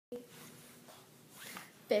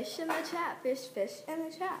Fish in the trap, fish in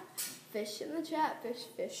the trap. Fish in the trap,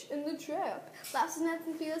 fish in the trap. Lots of nuts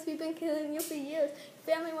and peels, we've been killing you for years.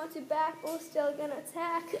 Family wants you back, but we're still gonna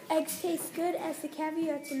attack. The eggs taste good as the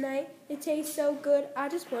caviar tonight. They taste so good, I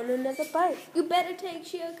just want another bite. You better take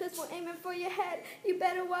shield, cause we're aiming for your head. You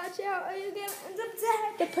better watch out, or you're gonna end up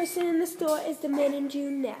dead. The person in the store is demanding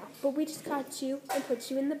you now, but we just caught you and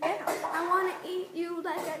put you in the barrel. I wanna eat you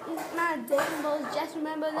like I eat my animals. Just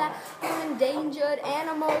remember that you're endangered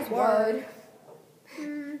animals. Word.